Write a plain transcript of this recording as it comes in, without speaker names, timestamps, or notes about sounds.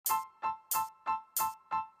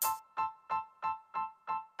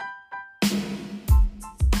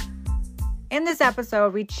In this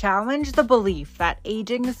episode, we challenge the belief that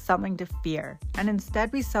aging is something to fear, and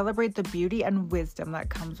instead we celebrate the beauty and wisdom that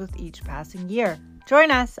comes with each passing year.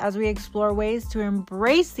 Join us as we explore ways to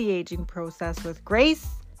embrace the aging process with grace,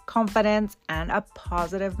 confidence, and a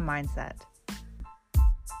positive mindset.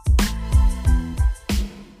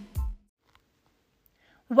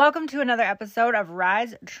 Welcome to another episode of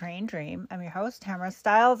Rise, Train, Dream. I'm your host, Tamara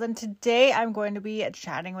Stiles, and today I'm going to be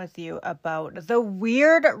chatting with you about the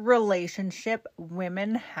weird relationship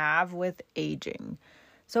women have with aging.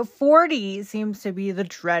 So 40 seems to be the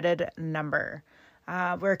dreaded number.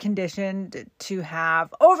 We're conditioned to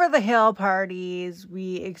have over-the-hill parties.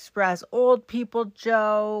 We express old people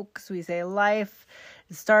jokes. We say life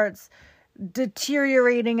starts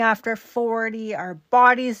deteriorating after 40. Our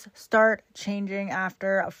bodies start changing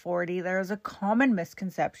after 40. There's a common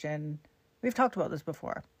misconception. We've talked about this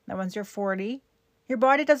before. That once you're 40, your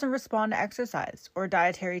body doesn't respond to exercise or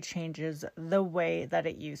dietary changes the way that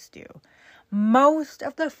it used to. Most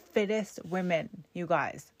of the fittest women, you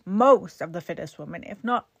guys, most of the fittest women, if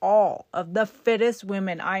not all of the fittest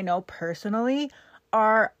women I know personally,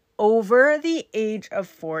 are over the age of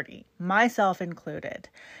 40, myself included.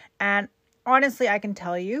 And honestly, I can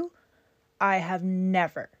tell you, I have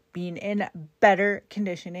never been in better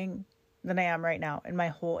conditioning than I am right now in my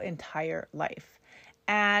whole entire life.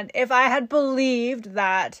 And if I had believed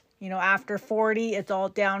that, after 40, it's all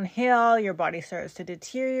downhill, your body starts to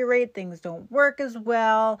deteriorate, things don't work as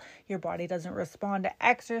well, your body doesn't respond to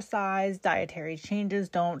exercise, dietary changes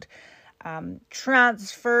don't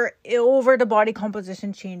transfer over to body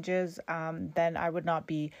composition changes, then I would not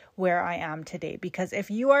be where I am today. Because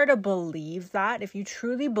if you are to believe that, if you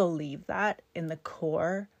truly believe that in the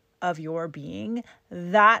core of your being,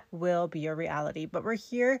 that will be your reality. But we're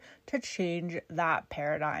here to change that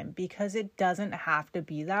paradigm because it doesn't have to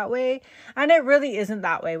be that way. And it really isn't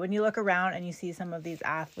that way. When you look around and you see some of these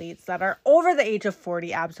athletes that are over the age of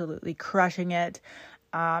 40, absolutely crushing it,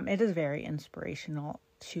 it is very inspirational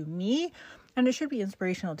to me, and it should be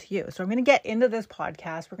inspirational to you. So I'm going to get into this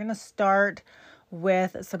podcast. We're going to start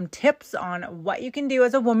with some tips on what you can do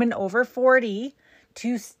as a woman over 40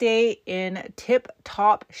 to stay in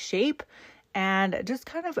tip-top shape and just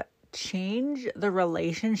kind of change the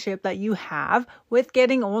relationship that you have with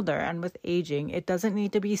getting older and with aging. It doesn't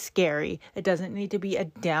need to be scary. It doesn't need to be a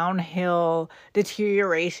downhill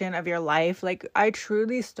deterioration of your life. I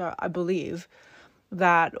believe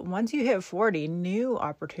that once you hit 40, new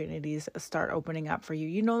opportunities start opening up for you.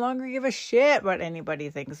 You no longer give a shit what anybody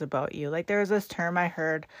thinks about you. There's this term I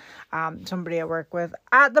heard somebody I work with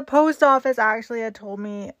at the post office actually had told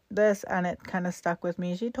me this, and it kind of stuck with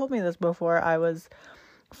me. She told me this before I was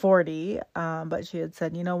 40, but she had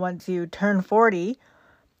said, once you turn 40,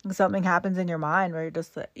 something happens in your mind where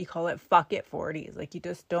you call it fuck it 40s. You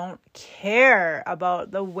just don't care about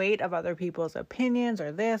the weight of other people's opinions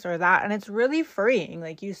or this or that. And it's really freeing.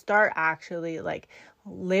 You start actually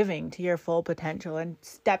living to your full potential and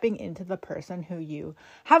stepping into the person who you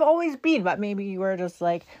have always been. But maybe you were just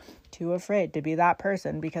too afraid to be that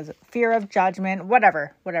person because of fear of judgment,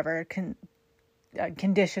 whatever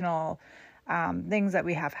conditional things that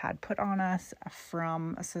we have had put on us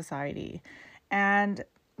from society. And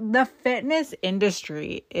the fitness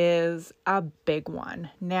industry is a big one.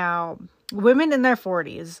 Now, women in their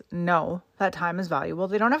 40s know that time is valuable.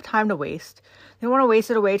 They don't have time to waste. They don't want to waste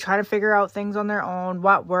it away, try to figure out things on their own,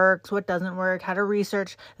 what works, what doesn't work, how to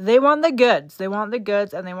research. They want the goods. They want the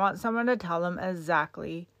goods, and they want someone to tell them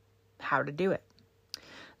exactly how to do it.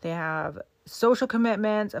 They have social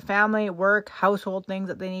commitments, a family, work, household things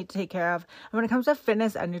that they need to take care of. And when it comes to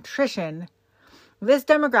fitness and nutrition, this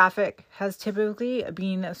demographic has typically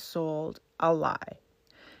been sold a lie.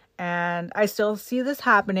 And I still see this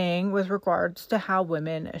happening with regards to how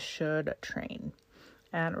women should train.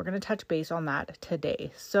 And we're going to touch base on that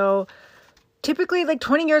today. So typically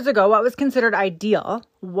 20 years ago, what was considered ideal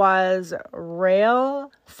was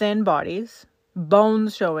rail thin bodies,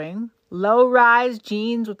 bones showing, low-rise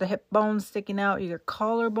jeans with the hip bones sticking out, either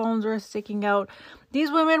collarbones were sticking out.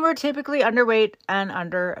 These women were typically underweight and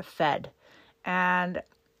underfed. And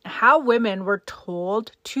how women were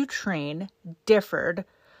told to train differed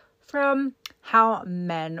from how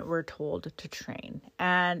men were told to train.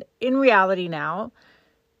 And in reality now,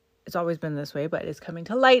 it's always been this way, but it's coming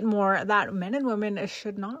to light more that men and women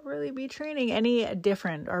should not really be training any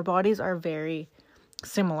different. Our bodies are very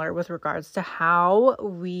similar with regards to how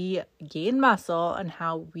we gain muscle and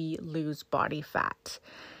how we lose body fat.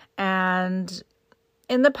 And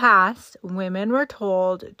in the past, women were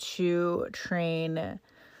told to train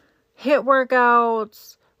HIIT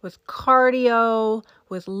workouts with cardio,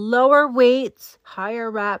 with lower weights,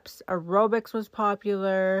 higher reps. Aerobics was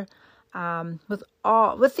popular, with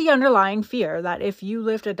the underlying fear that if you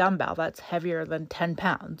lift a dumbbell that's heavier than 10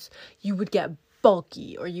 pounds, you would get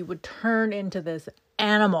bulky or you would turn into this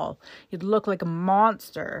animal. You'd look like a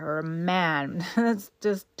monster or a man. That's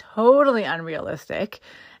just totally unrealistic.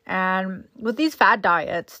 And with these fad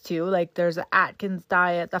diets too, like there's the Atkins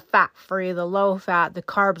diet, the fat-free, the low-fat, the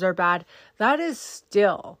carbs are bad. That is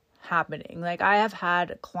still happening. Like I have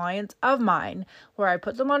had clients of mine where I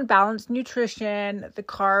put them on balanced nutrition. The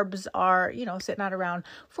carbs are, sitting at around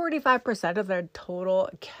 45% of their total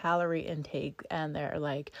calorie intake. And they're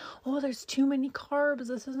like, oh, there's too many carbs.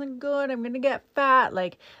 This isn't good. I'm going to get fat.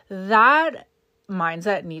 Like that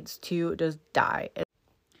mindset needs to just die.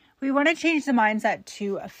 We want to change the mindset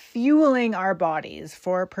to fueling our bodies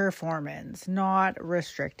for performance, not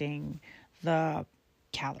restricting the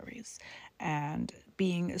calories and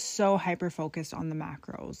being so hyper-focused on the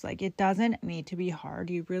macros. Like it doesn't need to be hard.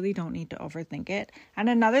 You really don't need to overthink it. And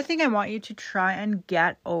another thing I want you to try and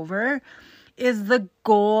get over is the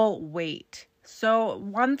goal weight. So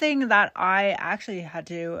one thing that I actually had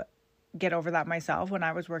to get over that myself when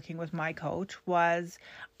I was working with my coach was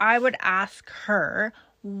I would ask her,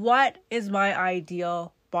 what is my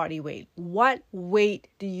ideal body weight? What weight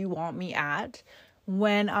do you want me at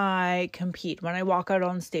when I compete, when I walk out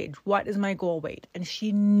on stage? What is my goal weight? And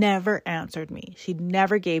she never answered me. She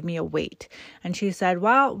never gave me a weight. And she said,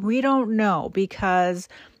 well, we don't know because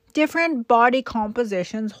different body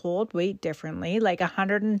compositions hold weight differently. Like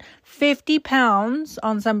 150 pounds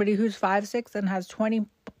on somebody who's 5'6" and has 20%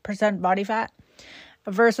 body fat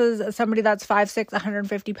versus somebody that's 5'6",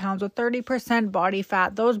 150 pounds with 30% body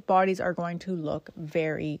fat. Those bodies are going to look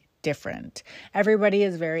very different. Everybody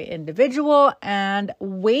is very individual and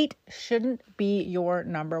weight shouldn't be your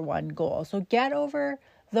number one goal. So get over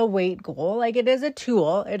the weight goal. Like it is a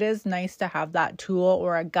tool. It is nice to have that tool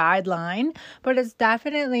or a guideline, but it's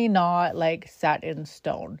definitely not like set in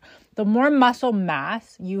stone. The more muscle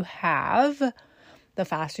mass you have, the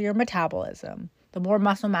faster your metabolism. The more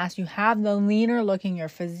muscle mass you have, the leaner looking your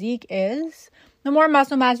physique is. The more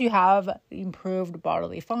muscle mass you have, improved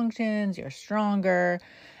bodily functions, you're stronger,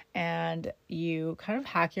 and you kind of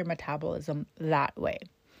hack your metabolism that way.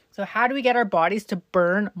 So how do we get our bodies to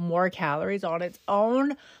burn more calories on its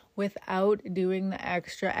own without doing the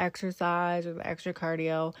extra exercise or the extra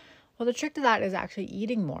cardio? Well, the trick to that is actually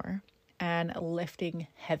eating more and lifting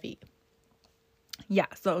heavy. Yeah,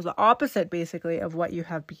 so it's the opposite basically of what you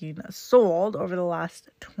have been sold over the last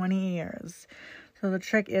 20 years. So the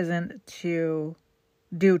trick isn't to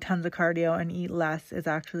do tons of cardio and eat less. It's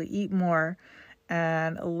actually eat more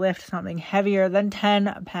and lift something heavier than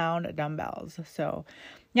 10-pound dumbbells. So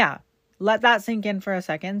yeah, let that sink in for a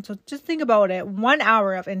second. So just think about it. 1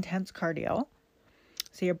 hour of intense cardio.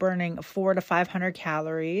 So you're burning 400 to 500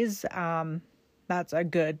 calories. That's a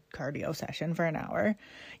good cardio session for an hour.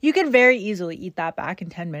 You can very easily eat that back in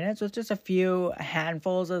 10 minutes with just a few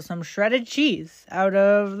handfuls of some shredded cheese out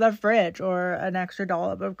of the fridge or an extra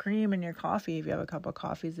dollop of cream in your coffee. If you have a couple of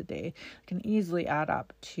coffees a day, it can easily add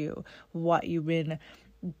up to what you've been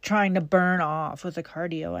trying to burn off with the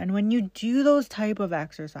cardio. And when you do those type of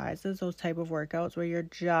exercises, those type of workouts where you're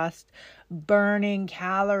just burning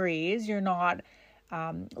calories, you're not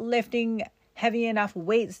lifting heavy enough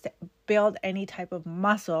weights to build any type of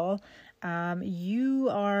muscle, you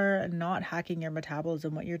are not hacking your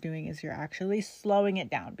metabolism. What you're doing is you're actually slowing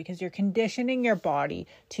it down because you're conditioning your body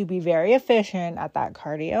to be very efficient at that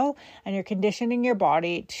cardio, and you're conditioning your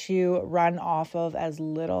body to run off of as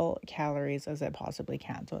little calories as it possibly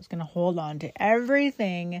can. So it's going to hold on to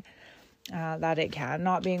everything that it can,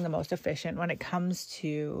 not being the most efficient when it comes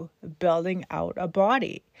to building out a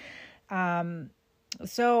body.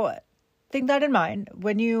 So think that in mind.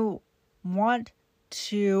 When you want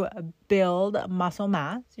to build muscle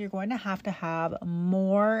mass, you're going to have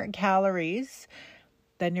more calories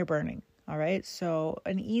than you're burning. All right. So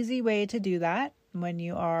an easy way to do that when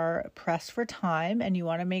you are pressed for time and you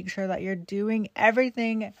want to make sure that you're doing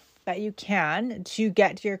everything that you can to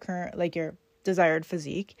get to your current, like your desired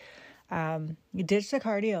physique, you ditch the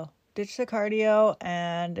cardio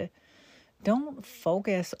and don't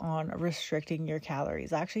focus on restricting your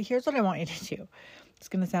calories. Actually, here's what I want you to do. It's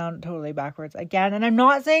going to sound totally backwards again. And I'm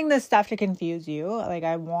not saying this stuff to confuse you. Like,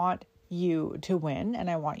 I want you to win and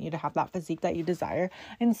I want you to have that physique that you desire.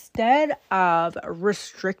 Instead of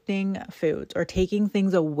restricting foods or taking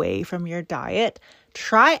things away from your diet,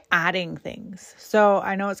 try adding things. So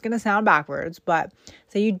I know it's going to sound backwards, but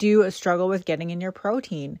say you do struggle with getting in your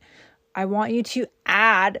protein. I want you to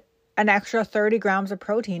add an extra 30 grams of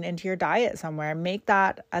protein into your diet somewhere. Make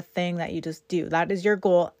that a thing that you just do. That is your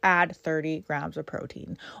goal. Add 30 grams of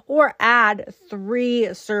protein, or add 3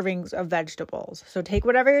 servings of vegetables. So take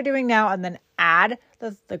whatever you're doing now and then add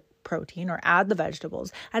the protein or add the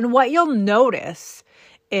vegetables. And what you'll notice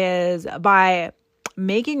is by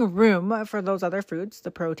making room for those other foods,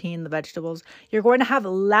 the protein, the vegetables, you're going to have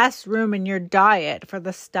less room in your diet for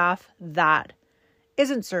the stuff that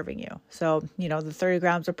isn't serving you. So, the 30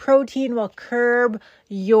 grams of protein will curb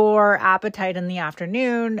your appetite in the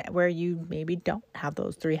afternoon, where you maybe don't have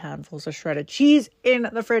those 3 handfuls of shredded cheese in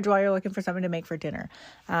the fridge while you're looking for something to make for dinner.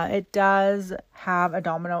 It does have a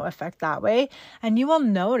domino effect that way. And you will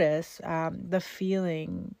notice the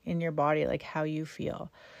feeling in your body, like how you feel.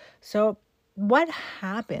 So what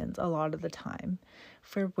happens a lot of the time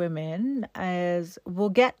for women is we'll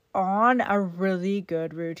get on a really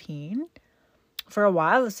good routine for a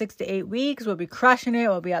while, 6 to 8 weeks. We'll be crushing it.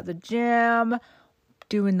 We'll be at the gym,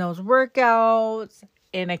 doing those workouts,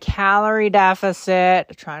 in a calorie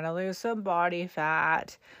deficit, trying to lose some body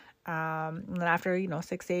fat. And then after,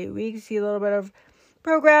 6 to 8 weeks, you see a little bit of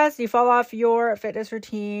progress. You fall off your fitness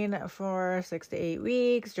routine for 6 to 8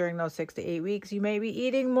 weeks. During those 6 to 8 weeks, you may be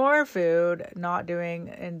eating more food, not doing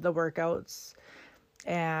in the workouts,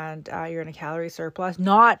 and you're in a calorie surplus,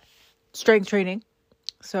 not strength training.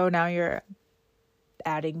 So now you're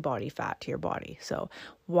adding body fat to your body. So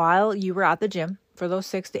while you were at the gym for those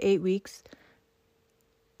 6 to 8 weeks,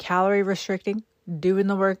 calorie restricting, doing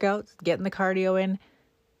the workouts, getting the cardio in,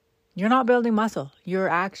 you're not building muscle. You're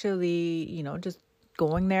actually, just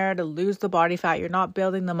going there to lose the body fat. You're not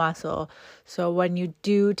building the muscle. So when you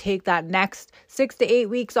do take that next 6 to 8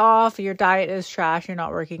 weeks off, your diet is trash, you're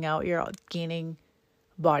not working out, you're gaining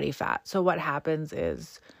body fat. So what happens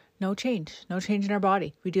is no change in our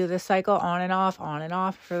body. We do this cycle on and off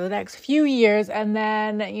for the next few years. And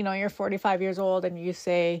then, you're 45 years old and you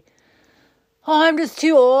say, oh, I'm just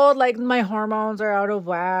too old. Like, my hormones are out of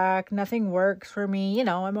whack. Nothing works for me.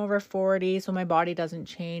 I'm over 40, so my body doesn't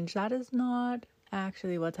change. That is not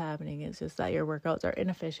actually what's happening. It's just that your workouts are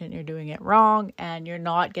inefficient. You're doing it wrong and you're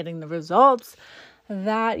not getting the results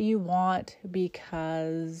that you want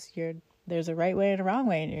because there's a right way and a wrong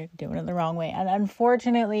way, and you're doing it the wrong way. And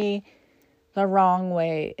unfortunately, the wrong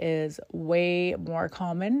way is way more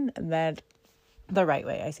common than the right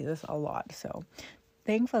way. I see this a lot. So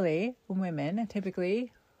thankfully, women,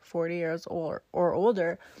 typically 40 years or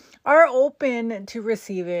older, are open to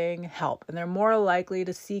receiving help, and they're more likely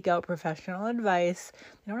to seek out professional advice.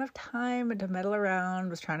 They don't have time to meddle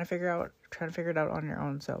around with trying to figure it out on your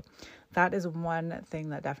own. So that is one thing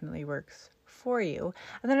that definitely works for you.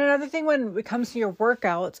 And then another thing, when it comes to your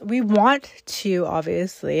workouts, we want to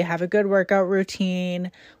obviously have a good workout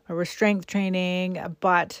routine where we're strength training,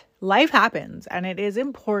 but life happens and it is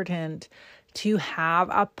important to have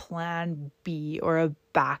a plan B or a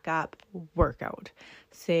backup workout.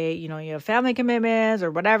 Say, you have family commitments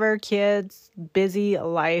or whatever, kids, busy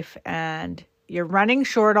life, and you're running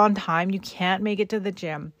short on time. You can't make it to the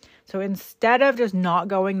gym. So instead of just not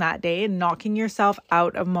going that day and knocking yourself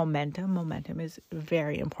out of momentum is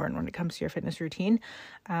very important when it comes to your fitness routine.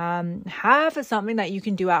 Have something that you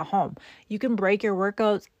can do at home. You can break your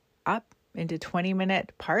workouts up into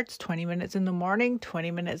 20-minute parts, 20 minutes in the morning,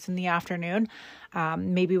 20 minutes in the afternoon,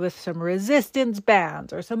 maybe with some resistance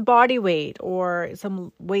bands or some body weight or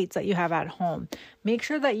some weights that you have at home. Make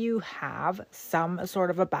sure that you have some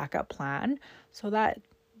sort of a backup plan so that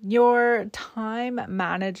your time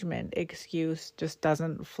management excuse just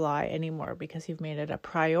doesn't fly anymore, because you've made it a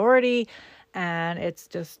priority and it's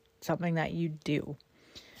just something that you do.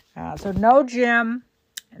 So no gym,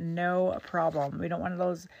 no problem. We don't want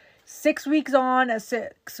those 6 weeks on,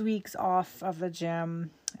 6 weeks off of the gym,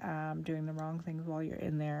 doing the wrong things while you're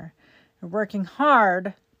in there. You're working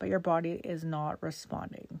hard, but your body is not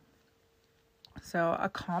responding. So a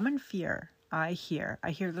common fear I hear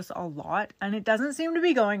this a lot, and it doesn't seem to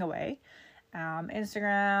be going away.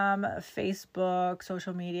 Instagram, Facebook,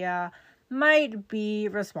 social media might be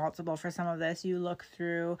responsible for some of this. You look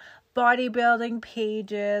through bodybuilding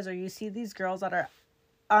pages or you see these girls that are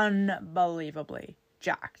unbelievably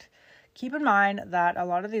jacked. Keep in mind that a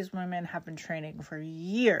lot of these women have been training for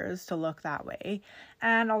years to look that way,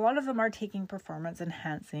 and a lot of them are taking performance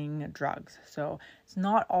enhancing drugs. So it's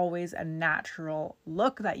not always a natural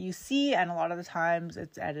look that you see, and a lot of the times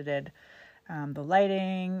it's edited. The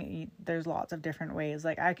lighting, there's lots of different ways.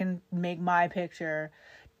 Like, I can make my picture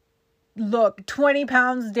look 20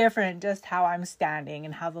 pounds different just how I'm standing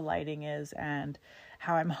and how the lighting is and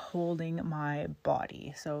how I'm holding my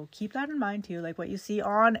body. So keep that in mind too. Like, what you see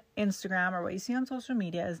on Instagram or what you see on social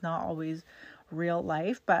media is not always real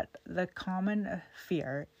life, but the common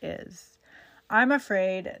fear is, I'm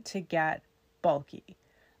afraid to get bulky.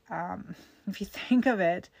 If you think of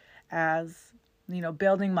it as,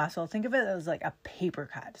 building muscle, think of it as like a paper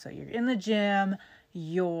cut. So you're in the gym,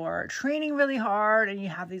 you're training really hard, and you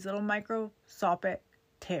have these little microscopic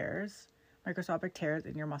tears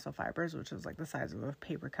in your muscle fibers, which is like the size of a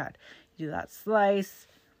paper cut. You do that slice,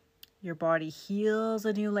 your body heals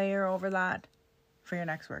a new layer over that for your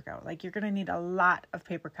next workout. Like, you're going to need a lot of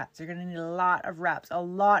paper cuts. You're going to need a lot of reps, a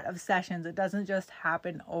lot of sessions. It doesn't just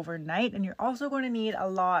happen overnight. And you're also going to need a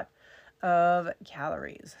lot of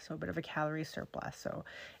calories. So a bit of a calorie surplus. So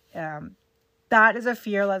that is a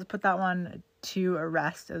fear. Let's put that one to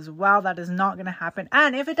rest as well. That is not going to happen.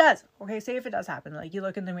 And if it does, say if it does happen, like you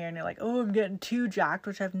look in the mirror and you're like, oh, I'm getting too jacked,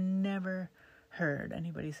 which I've never heard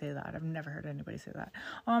anybody say that. I've never heard anybody say that.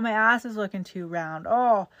 Oh, my ass is looking too round.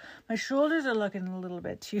 Oh, my shoulders are looking a little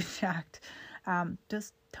bit too jacked.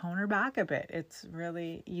 Just tone her back a bit. It's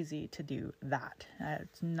really easy to do that.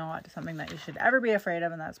 It's not something that you should ever be afraid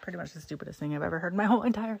of, and that's pretty much the stupidest thing I've ever heard in my whole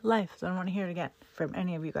entire life. So I don't want to hear it again from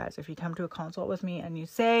any of you guys. If you come to a consult with me and you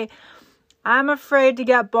say, I'm afraid to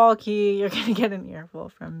get bulky, you're going to get an earful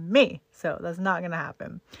from me. So that's not going to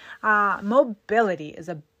happen. Mobility is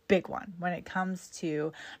a big one when it comes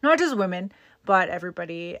to not just women, but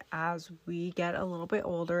everybody. As we get a little bit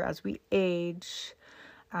older, as we age,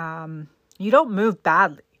 you don't move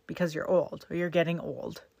badly because you're old or you're getting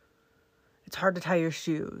old. It's hard to tie your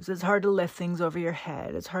shoes. It's hard to lift things over your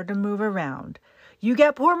head. It's hard to move around. You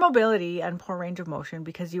get poor mobility and poor range of motion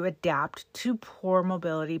because you adapt to poor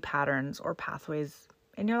mobility patterns or pathways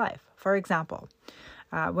in your life. For example,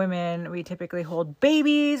 women, we typically hold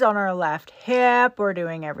babies on our left hip. We're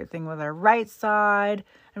doing everything with our right side,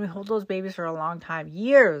 and we hold those babies for a long time,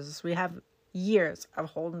 years. We have years of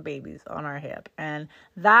holding babies on our hip, and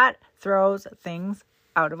that throws things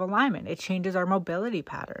out of alignment. It changes our mobility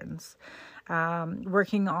patterns.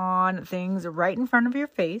 Working on things right in front of your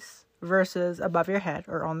face versus above your head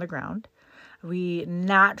or on the ground. We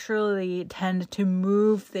naturally tend to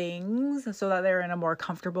move things so that they're in a more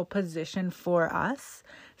comfortable position for us.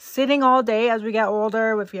 Sitting all day as we get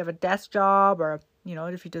older, if you have a desk job or,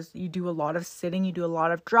 if you do a lot of sitting, you do a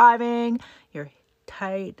lot of driving, your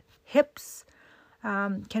tight hips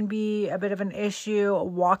can be a bit of an issue.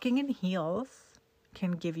 Walking in heels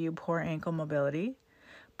can give you poor ankle mobility.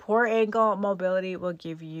 Poor ankle mobility will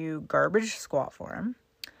give you garbage squat form.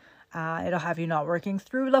 It'll have you not working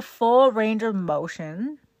through the full range of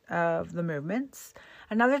motion of the movements.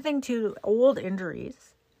 Another thing too, old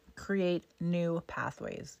injuries create new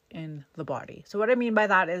pathways in the body. So what I mean by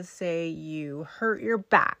that is, say you hurt your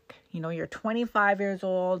back. You're 25 years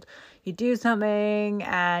old, you do something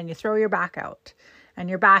and you throw your back out and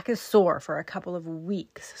your back is sore for a couple of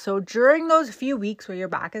weeks. So during those few weeks where your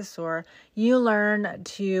back is sore, you learn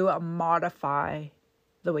to modify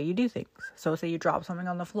the way you do things. So say you drop something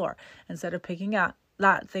on the floor, instead of picking up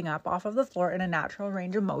that thing up off of the floor in a natural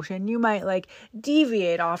range of motion, you might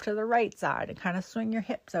deviate off to the right side and kind of swing your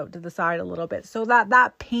hips out to the side a little bit so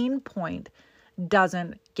that pain point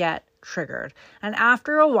doesn't get triggered. And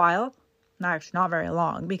after a while, actually not very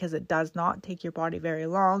long, because it does not take your body very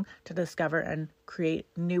long to discover and create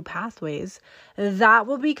new pathways, that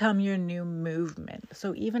will become your new movement.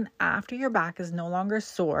 So even after your back is no longer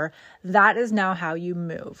sore, that is now how you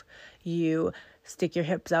move. You stick your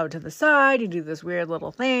hips out to the side, you do this weird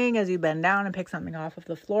little thing as you bend down and pick something off of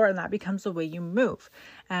the floor, and that becomes the way you move.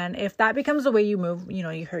 And if that becomes the way you move,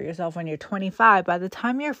 you hurt yourself when you're 25, by the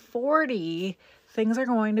time you're 40, things are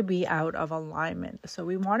going to be out of alignment. So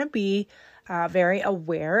we want to be very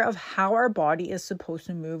aware of how our body is supposed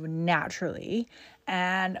to move naturally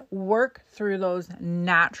and work through those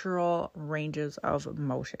natural ranges of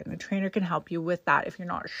motion. A trainer can help you with that if you're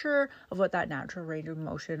not sure of what that natural range of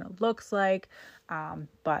motion looks like.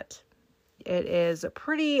 But it is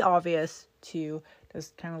pretty obvious to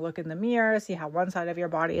just kind of look in the mirror, see how one side of your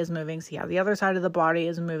body is moving, see how the other side of the body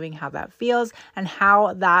is moving, how that feels, and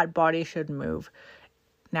how that body should move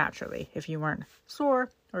naturally if you weren't sore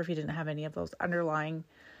or if you didn't have any of those underlying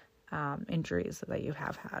injuries that you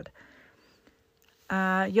have had.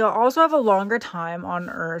 You'll also have a longer time on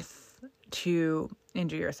earth to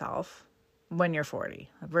injure yourself when you're 40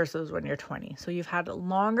 versus when you're 20. So you've had a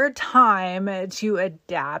longer time to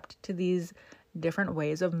adapt to these different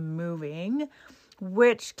ways of moving,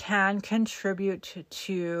 which can contribute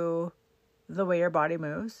to the way your body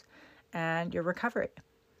moves and your recovery.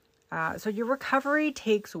 So your recovery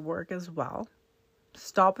takes work as well.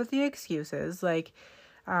 Stop with the excuses.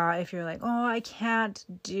 If you're like, oh, I can't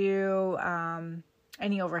do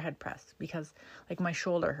any overhead press because my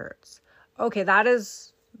shoulder hurts. okay, that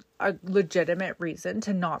is a legitimate reason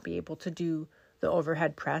to not be able to do the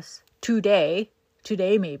overhead press today.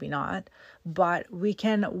 Today, maybe not, but we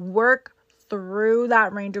can work through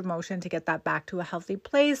that range of motion to get that back to a healthy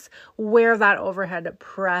place where that overhead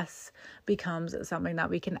press becomes something that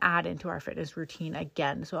we can add into our fitness routine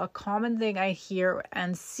again. So a common thing I hear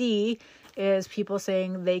and see is people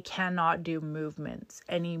saying they cannot do movements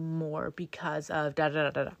anymore because of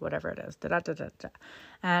whatever it is.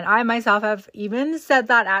 And I myself have even said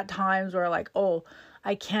that at times where like, oh,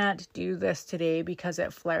 I can't do this today because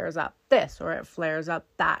it flares up this or it flares up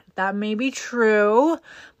that. That may be true,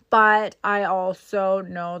 but I also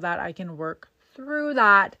know that I can work through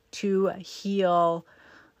that to heal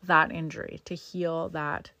that injury, to heal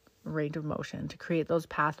that range of motion, to create those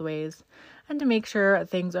pathways, and to make sure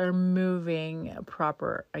things are moving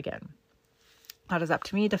proper again. That is up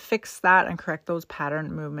to me to fix that and correct those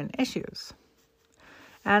pattern movement issues.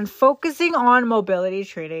 And focusing on mobility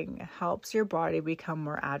training helps your body become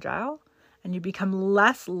more agile, and you become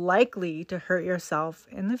less likely to hurt yourself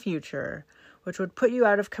in the future, which would put you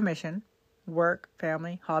out of commission, work,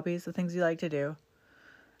 family, hobbies, the things you like to do,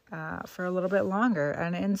 for a little bit longer.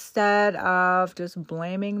 And instead of just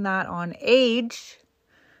blaming that on age,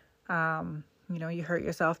 you hurt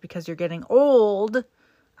yourself because you're getting old.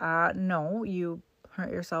 No, you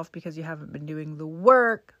hurt yourself because you haven't been doing the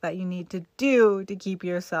work that you need to do to keep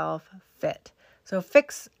yourself fit. So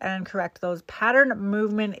fix and correct those pattern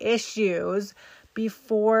movement issues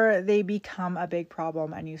before they become a big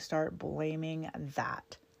problem and you start blaming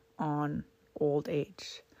that on old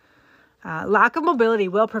age. Lack of mobility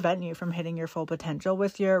will prevent you from hitting your full potential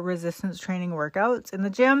with your resistance training workouts in the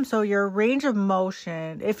gym. So your range of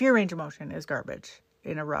motion, if your range of motion is garbage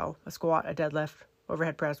in a row, a squat, a deadlift,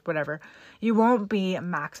 overhead press, whatever, you won't be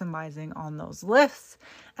maximizing on those lifts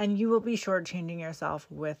and you will be shortchanging yourself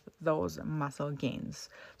with those muscle gains.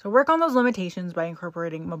 So work on those limitations by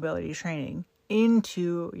incorporating mobility training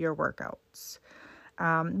into your workouts.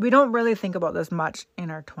 We don't really think about this much in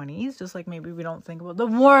our 20s, just like maybe we don't think about the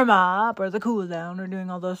warm up or the cool down or doing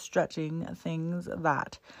all those stretching things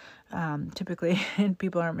that typically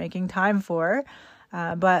people aren't making time for.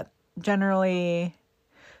 But generally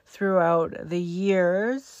throughout the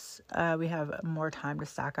years, we have more time to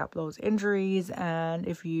stack up those injuries. And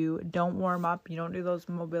if you don't warm up, you don't do those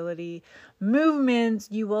mobility movements,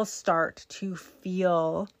 you will start to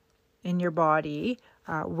feel in your body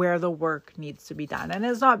where the work needs to be done. And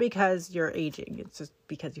it's not because you're aging, it's just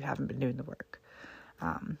because you haven't been doing the work.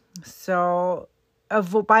 So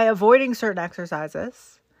by avoiding certain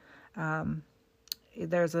exercises,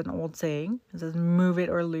 there's an old saying, it says move it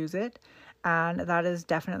or lose it. And that is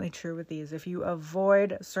definitely true with these. If you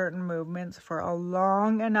avoid certain movements for a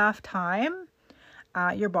long enough time,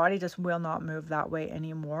 your body just will not move that way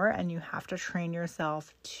anymore. And you have to train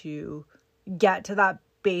yourself to get to that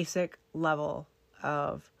basic level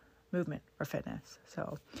of movement or fitness.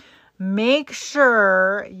 So make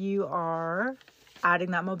sure you are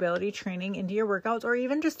adding that mobility training into your workouts or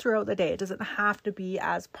even just throughout the day. It doesn't have to be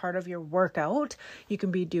as part of your workout. You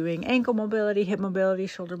can be doing ankle mobility, hip mobility,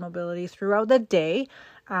 shoulder mobility throughout the day.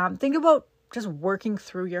 Think about just working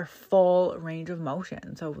through your full range of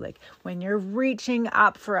motion. So like when you're reaching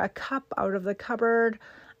up for a cup out of the cupboard,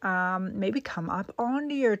 maybe come up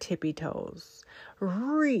onto your tippy toes,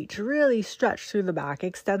 reach, really stretch through the back,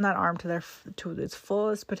 extend that arm to its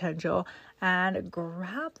fullest potential and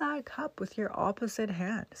grab that cup with your opposite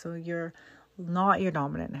hand. So you're not your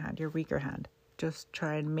dominant hand, your weaker hand. Just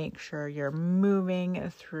try and make sure you're moving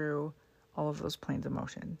through all of those planes of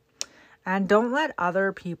motion. And don't let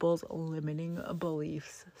other people's limiting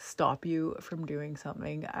beliefs stop you from doing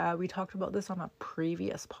something. We talked about this on a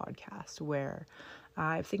previous podcast where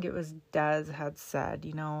I think it was Des had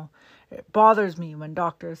said, it bothers me when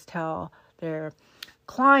doctors tell their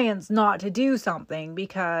clients not to do something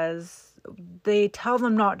because they tell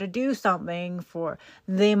them not to do something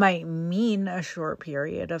they might mean a short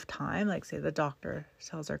period of time. Like say the doctor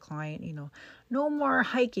tells their client, no more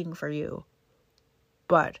hiking for you.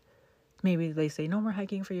 But maybe they say no more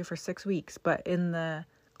hiking for you for 6 weeks. But in the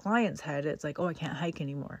client's head, it's like, oh, I can't hike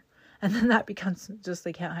anymore. And then that becomes just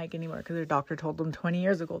they can't hike anymore because their doctor told them 20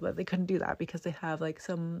 years ago that they couldn't do that because they have like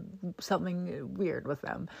something weird with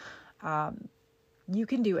them. You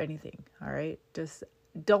can do anything, all right? Just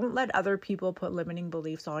don't let other people put limiting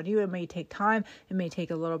beliefs on you. It may take time. It may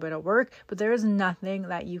take a little bit of work, but there is nothing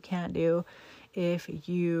that you can't do if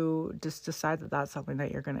you just decide that that's something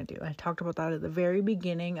that you're going to do. I talked about that at the very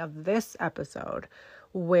beginning of this episode,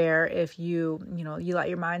 where if you let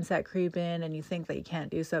your mindset creep in and you think that you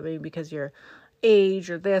can't do something because you're age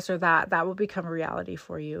or this or that, that will become a reality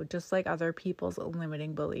for you, just like other people's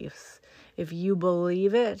limiting beliefs. If you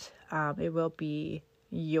believe it, it will be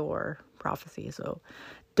your prophecy. So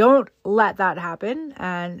don't let that happen.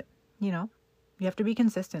 And, you have to be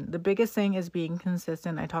consistent. The biggest thing is being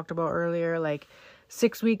consistent. I talked about earlier, like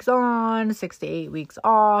 6 weeks on, 6 to 8 weeks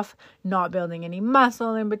off, not building any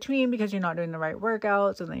muscle in between because you're not doing the right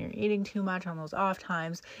workouts and then you're eating too much on those off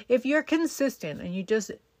times. If you're consistent and you just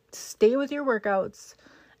stay with your workouts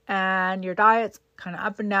and your diet's kind of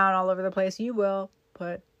up and down all over the place, you will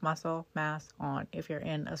put muscle mass on if you're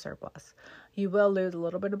in a surplus. You will lose a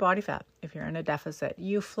little bit of body fat if you're in a deficit.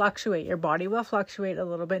 You fluctuate. Your body will fluctuate a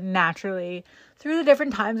little bit naturally through the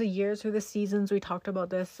different times of years, through the seasons. We talked about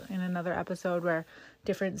this in another episode where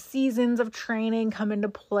different seasons of training come into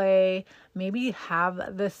play. Maybe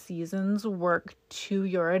have the seasons work to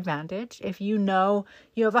your advantage. If you know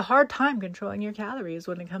you have a hard time controlling your calories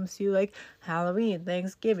when it comes to like Halloween,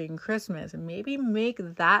 Thanksgiving, Christmas, and maybe make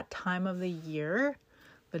that time of the year,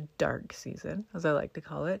 the dark season, as I like to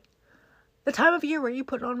call it, the time of year where you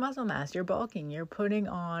put on muscle mass, you're bulking, you're putting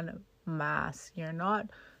on mass. You're not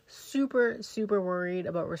super worried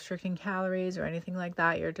about restricting calories or anything like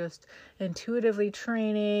that. You're just intuitively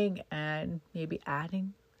training and maybe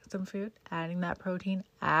adding some food, adding that protein,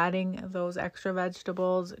 adding those extra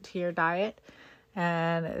vegetables to your diet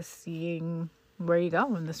and seeing where you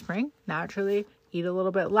go in the spring. Naturally, eat a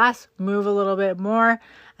little bit less, move a little bit more,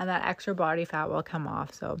 and that extra body fat will come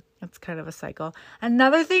off. So it's kind of a cycle.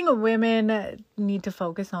 Another thing women need to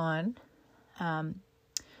focus on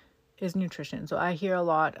is nutrition. So I hear a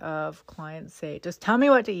lot of clients say, just tell me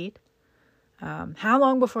what to eat. How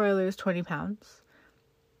long before I lose 20 pounds?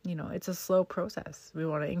 It's a slow process. We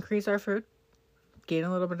want to increase our food, gain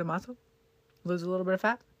a little bit of muscle, lose a little bit of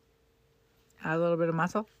fat, add a little bit of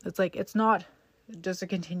muscle. It's not just a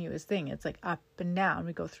continuous thing. It's like up and down.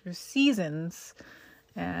 We go through seasons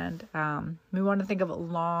and we want to think of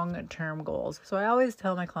long-term goals. So I always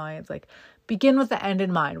tell my clients, begin with the end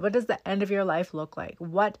in mind. What does the end of your life look like?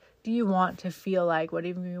 What do you want to feel like? What do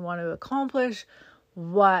you want to accomplish?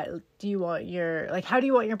 What do you want how do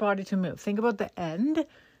you want your body to move? Think about the end,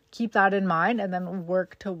 keep that in mind, and then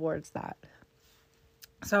work towards that.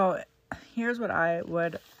 So here's what I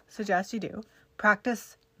would suggest you do.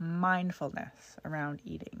 Practice mindfulness around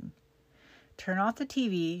eating. Turn off the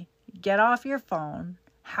TV, get off your phone.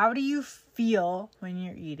 How do you feel when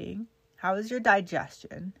you're eating? How is your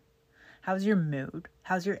digestion? How's your mood?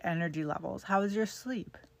 How's your energy levels? How is your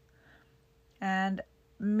sleep? And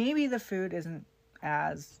maybe the food isn't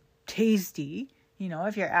as tasty,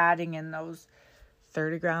 if you're adding in those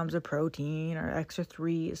 30 grams of protein or extra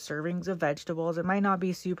 3 servings of vegetables, it might not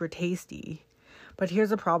be super tasty. But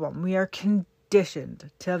here's the problem. We are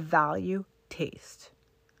conditioned to value taste.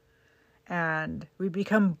 And we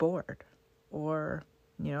become bored. Or,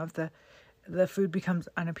 if the food becomes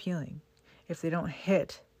unappealing. If they don't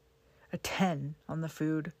hit a 10 on the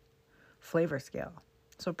food flavor scale.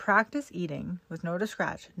 So practice eating with no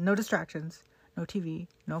distractions, no TV,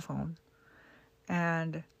 no phone.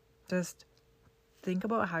 And just think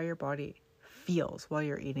about how your body feels while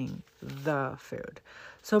you're eating the food.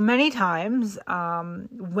 So many times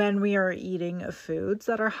when we are eating foods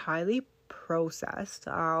that are highly processed,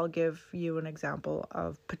 I'll give you an example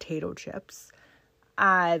of potato chips.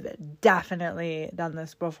 I've definitely done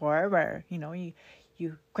this before where,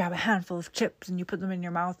 you grab a handful of chips and you put them in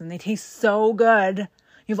your mouth and they taste so good.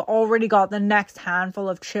 You've already got the next handful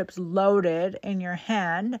of chips loaded in your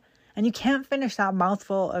hand and you can't finish that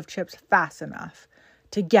mouthful of chips fast enough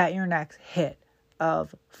to get your next hit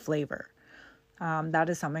of flavor. That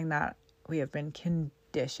is something that we have been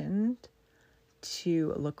conditioned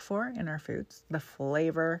to look for in our foods, the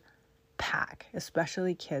flavor pack,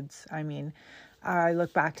 especially kids. I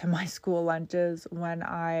look back to my school lunches when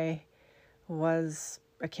I was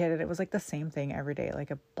a kid and it was the same thing every day,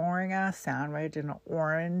 a boring ass sandwich and an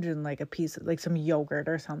orange and a piece of some yogurt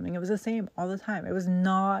or something. It was the same all the time. It was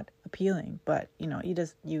not appealing, but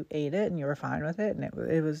you ate it and you were fine with it and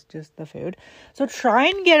it was just the food. So try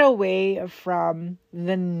and get away from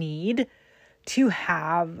the need to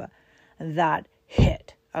have that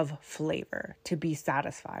hit of flavor to be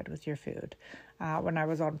satisfied with your food. When I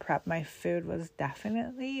was on prep, my food was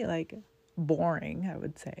definitely boring, I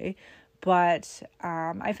would say. But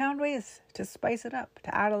I found ways to spice it up,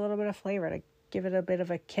 to add a little bit of flavor, to give it a bit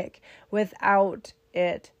of a kick without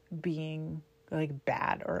it being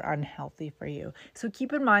bad or unhealthy for you. So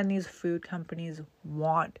keep in mind, these food companies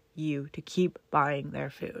want you to keep buying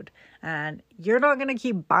their food. And you're not going to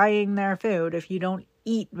keep buying their food if you don't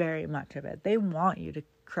eat very much of it. They want you to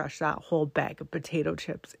crush that whole bag of potato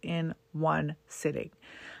chips in one sitting.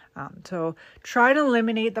 So try to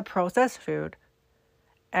eliminate the processed food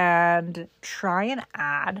and try and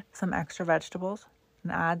add some extra vegetables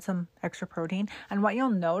and add some extra protein. And what you'll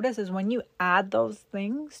notice is when you add those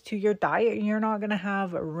things to your diet, you're not going to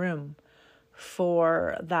have room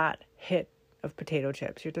for that hit of potato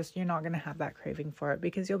chips. You're not going to have that craving for it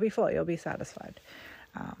because you'll be full, you'll be satisfied.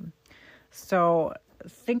 So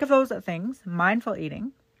think of those things: mindful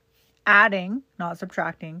eating, adding, not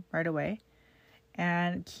subtracting right away,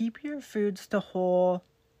 and keep your foods to whole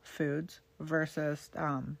foods versus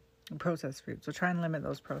processed foods. So try and limit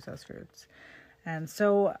those processed foods. And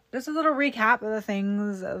so just a little recap of the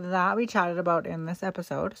things that we chatted about in this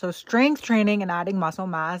episode. So strength training and adding muscle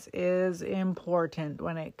mass is important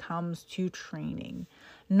when it comes to training,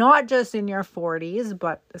 not just in your 40s,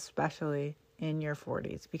 but especially in your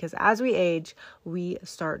 40s, because as we age, we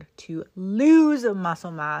start to lose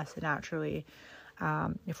muscle mass naturally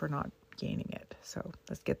if we're not gaining it. So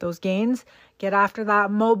let's get those gains, get after that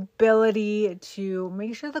mobility to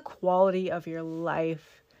make sure the quality of your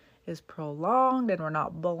life is prolonged and we're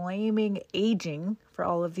not blaming aging for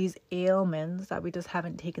all of these ailments that we just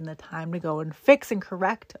haven't taken the time to go and fix and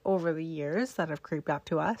correct over the years that have creeped up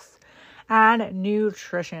to us. And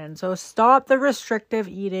nutrition. So stop the restrictive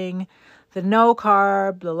eating, the no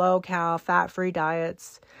carb, the low cal, fat-free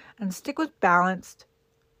diets, and stick with balanced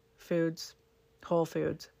foods, whole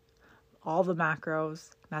foods, all the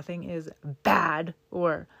macros. Nothing is bad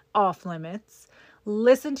or off limits.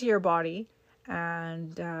 Listen to your body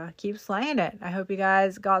and keep slaying it. I hope you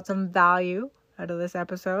guys got some value out of this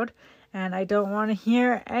episode. And I don't want to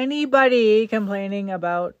hear anybody complaining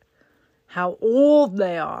about how old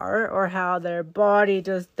they are or how their body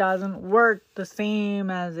just doesn't work the same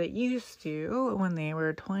as it used to when they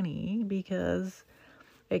were 20, because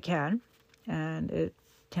it can. And it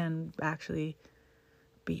can actually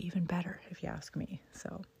be even better if you ask me.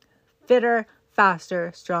 So fitter,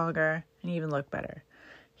 faster, stronger, and even look better.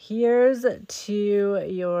 Here's to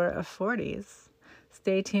your 40s.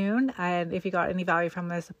 Stay tuned. And if you got any value from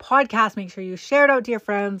this podcast, make sure you share it out to your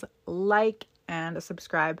friends, like, and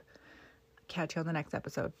subscribe. Catch you on the next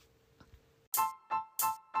episode.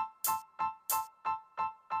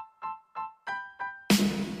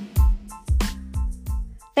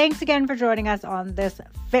 Thanks again for joining us on this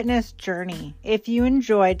fitness journey. If you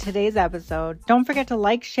enjoyed today's episode, don't forget to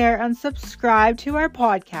like, share, and subscribe to our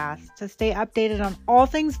podcast to stay updated on all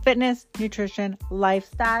things fitness, nutrition,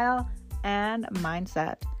 lifestyle, and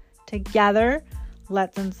mindset. Together,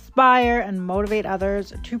 let's inspire and motivate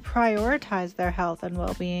others to prioritize their health and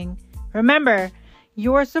well-being. Remember,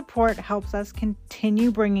 your support helps us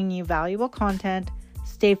continue bringing you valuable content.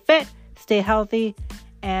 Stay fit, stay healthy,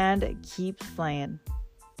 and keep slaying.